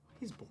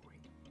He's boring.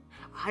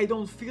 I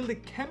don't feel the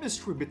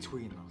chemistry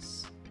between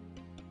us.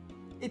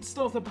 It's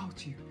not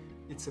about you,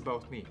 it's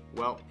about me.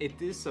 Well,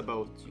 it is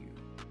about you.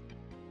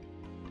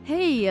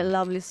 Hey,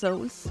 lovely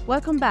souls!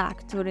 Welcome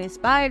back to the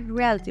Inspired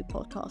Reality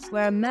Podcast,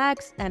 where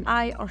Max and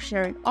I are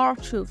sharing our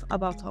truth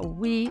about how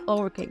we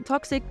overcame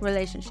toxic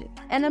relationships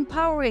and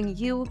empowering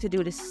you to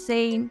do the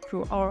same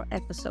through our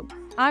episode.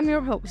 I'm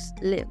your host,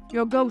 Liv,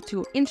 your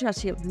go-to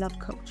intuitive love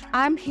coach.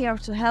 I'm here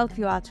to help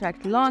you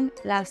attract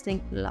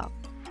long-lasting love.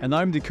 And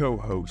I'm the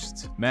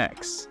co-host,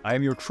 Max. I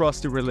am your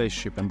trusted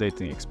relationship and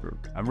dating expert.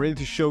 I'm ready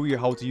to show you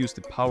how to use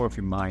the power of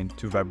your mind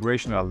to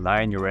vibrationally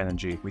align your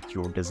energy with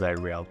your desired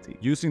reality,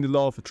 using the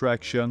law of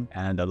attraction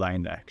and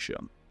aligned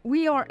action.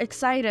 We are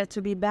excited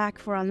to be back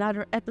for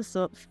another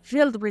episode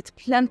filled with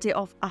plenty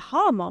of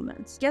aha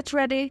moments. Get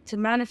ready to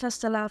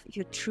manifest the love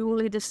you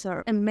truly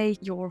deserve and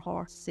make your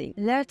heart sing.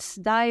 Let's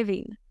dive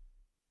in.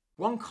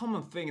 One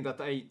common thing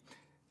that I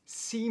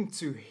seem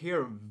to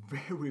hear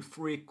very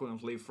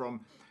frequently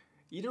from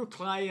either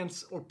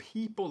clients or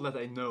people that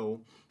I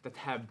know that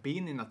have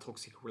been in a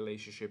toxic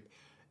relationship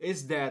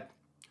is that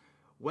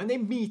when they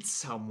meet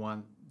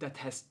someone that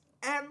has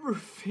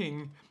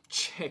everything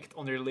checked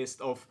on their list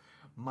of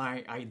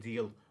my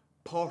ideal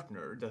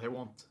partner that I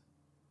want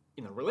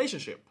in a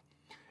relationship,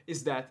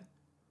 is that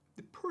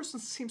the person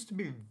seems to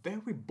be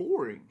very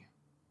boring.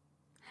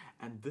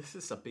 And this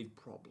is a big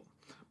problem,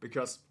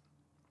 because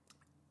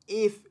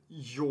if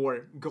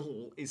your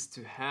goal is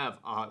to have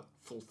a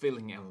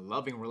fulfilling and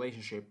loving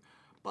relationship,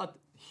 but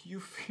you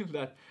feel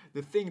that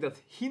the thing that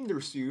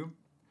hinders you,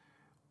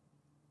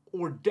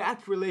 or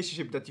that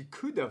relationship that you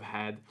could have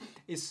had,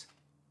 is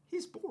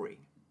he's boring.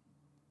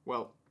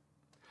 Well,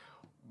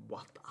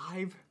 what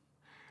I've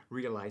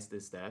realized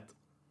is that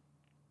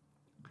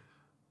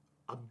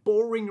a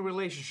boring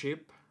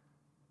relationship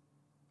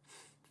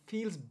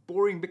feels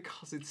boring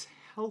because it's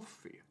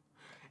healthy.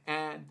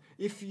 And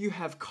if you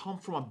have come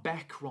from a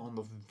background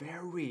of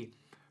very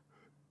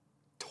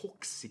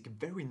toxic,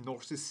 very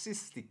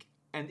narcissistic,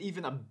 and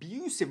even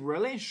abusive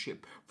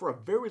relationship for a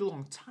very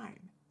long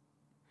time,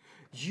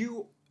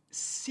 you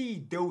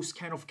see those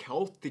kind of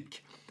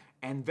chaotic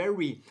and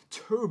very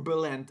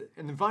turbulent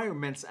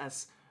environments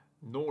as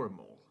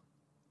normal.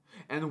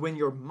 And when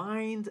your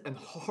mind and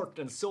heart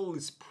and soul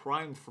is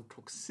primed for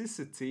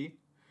toxicity,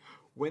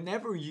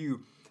 whenever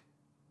you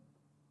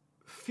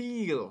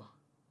feel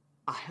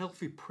a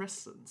healthy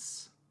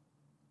presence,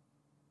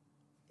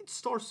 it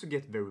starts to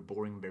get very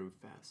boring very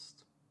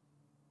fast.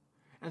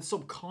 And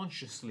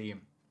subconsciously,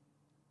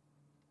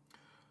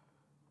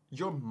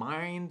 your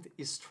mind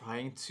is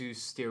trying to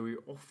steer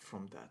you off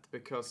from that,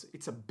 because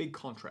it's a big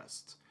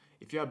contrast.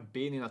 If you have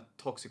been in a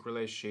toxic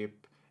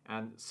relationship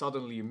and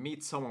suddenly you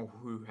meet someone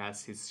who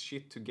has his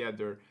shit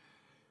together,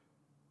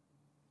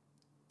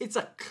 it's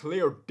a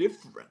clear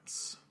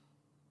difference.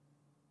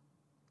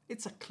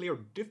 It's a clear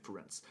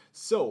difference.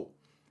 So,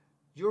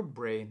 your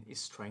brain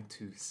is trying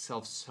to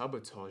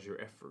self-sabotage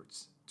your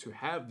efforts to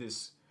have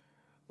this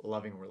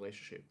loving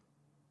relationship.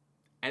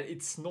 And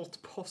it's not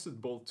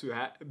possible to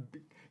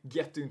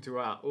get into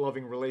a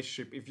loving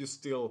relationship if you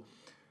still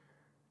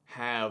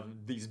have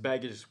these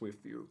baggages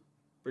with you.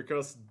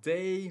 Because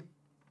they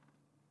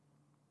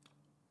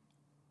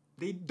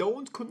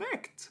don't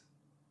connect.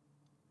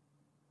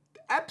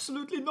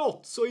 Absolutely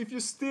not. So if you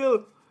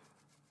still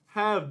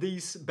have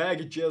these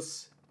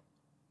baggages,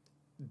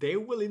 they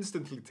will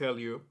instantly tell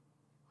you,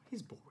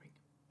 he's boring.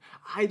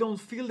 I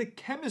don't feel the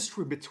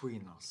chemistry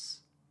between us.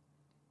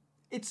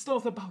 It's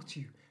not about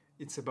you.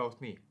 It's about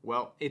me.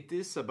 Well, it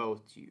is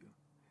about you.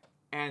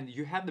 And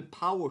you have the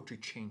power to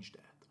change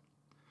that.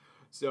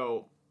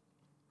 So,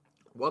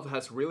 what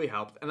has really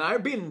helped, and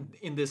I've been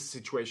in this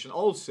situation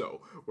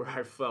also, where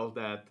I felt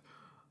that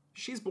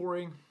she's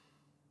boring.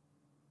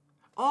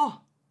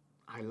 Oh,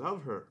 I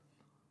love her.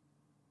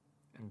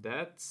 And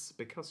that's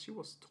because she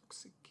was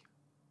toxic.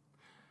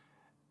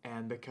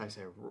 And because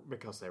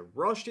I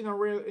rushed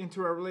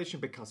into a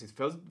relationship because it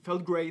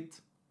felt great,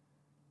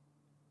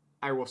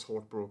 I was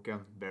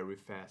heartbroken very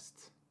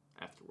fast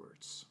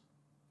afterwards.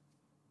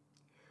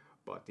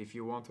 But if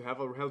you want to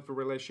have a healthy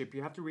relationship,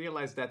 you have to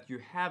realize that you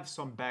have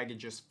some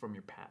baggages from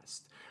your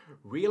past.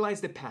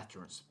 Realize the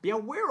patterns. Be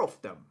aware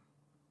of them.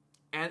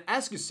 And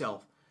ask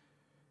yourself,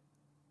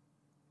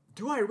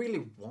 do I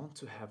really want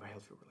to have a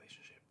healthy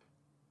relationship?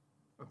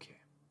 Okay.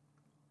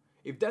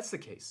 If that's the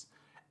case,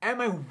 am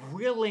I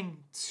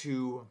willing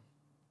to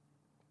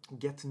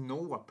get to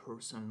know a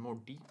person more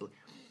deeply?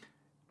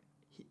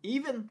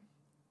 Even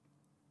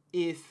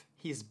if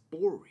he's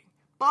boring,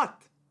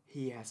 but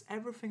he has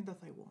everything that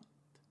I want.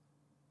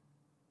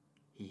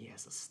 He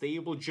has a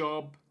stable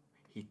job,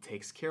 he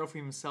takes care of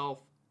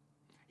himself,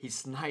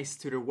 he's nice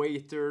to the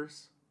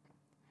waiters,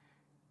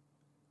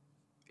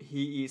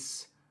 he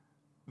is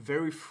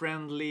very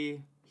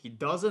friendly, he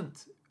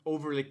doesn't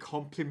overly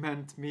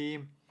compliment me,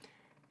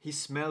 he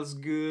smells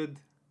good,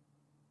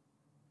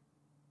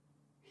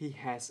 he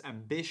has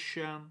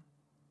ambition,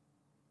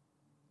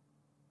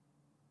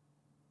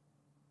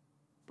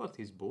 but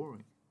he's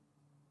boring.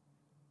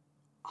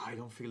 I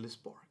don't feel the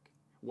spark.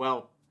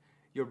 Well,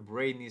 Your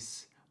brain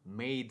is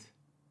made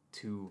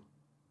to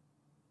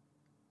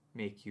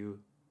make you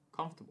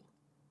comfortable,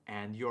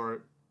 and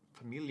you're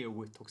familiar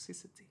with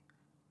toxicity.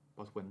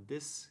 But when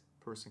this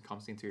person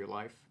comes into your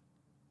life,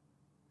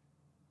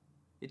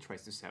 it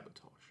tries to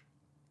sabotage.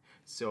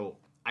 So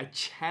I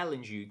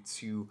challenge you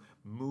to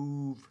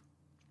move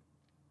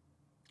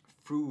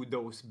through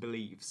those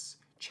beliefs,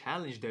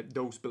 challenge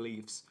those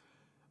beliefs.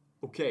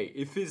 Okay,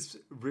 if it's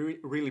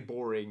really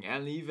boring,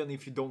 and even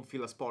if you don't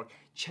feel a spark,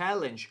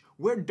 challenge,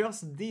 where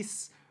does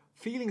these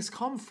feelings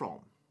come from?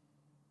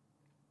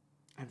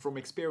 And from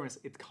experience,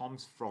 it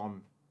comes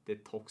from the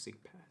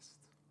toxic past.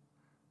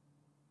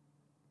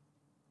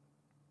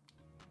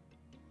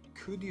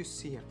 Could you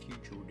see a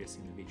future with this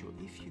individual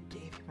if you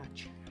gave him a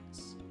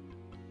chance?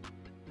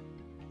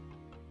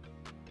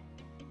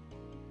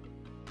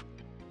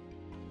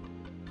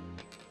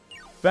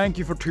 Thank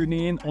you for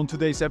tuning in on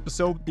today's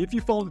episode. If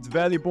you found it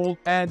valuable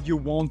and you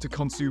want to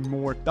consume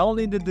more, down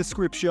in the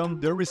description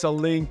there is a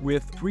link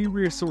with 3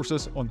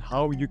 resources on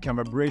how you can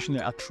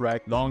vibrationally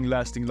attract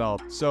long-lasting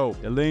love. So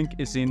the link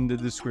is in the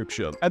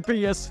description. And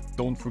PS,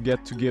 don't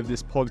forget to give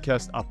this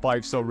podcast a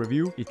 5-star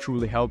review. It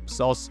truly helps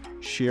us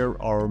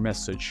share our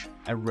message.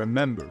 And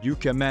remember, you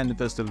can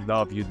manifest the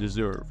love you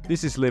deserve.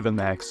 This is Liv and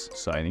Max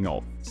signing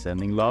off,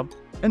 sending love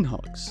and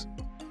hugs.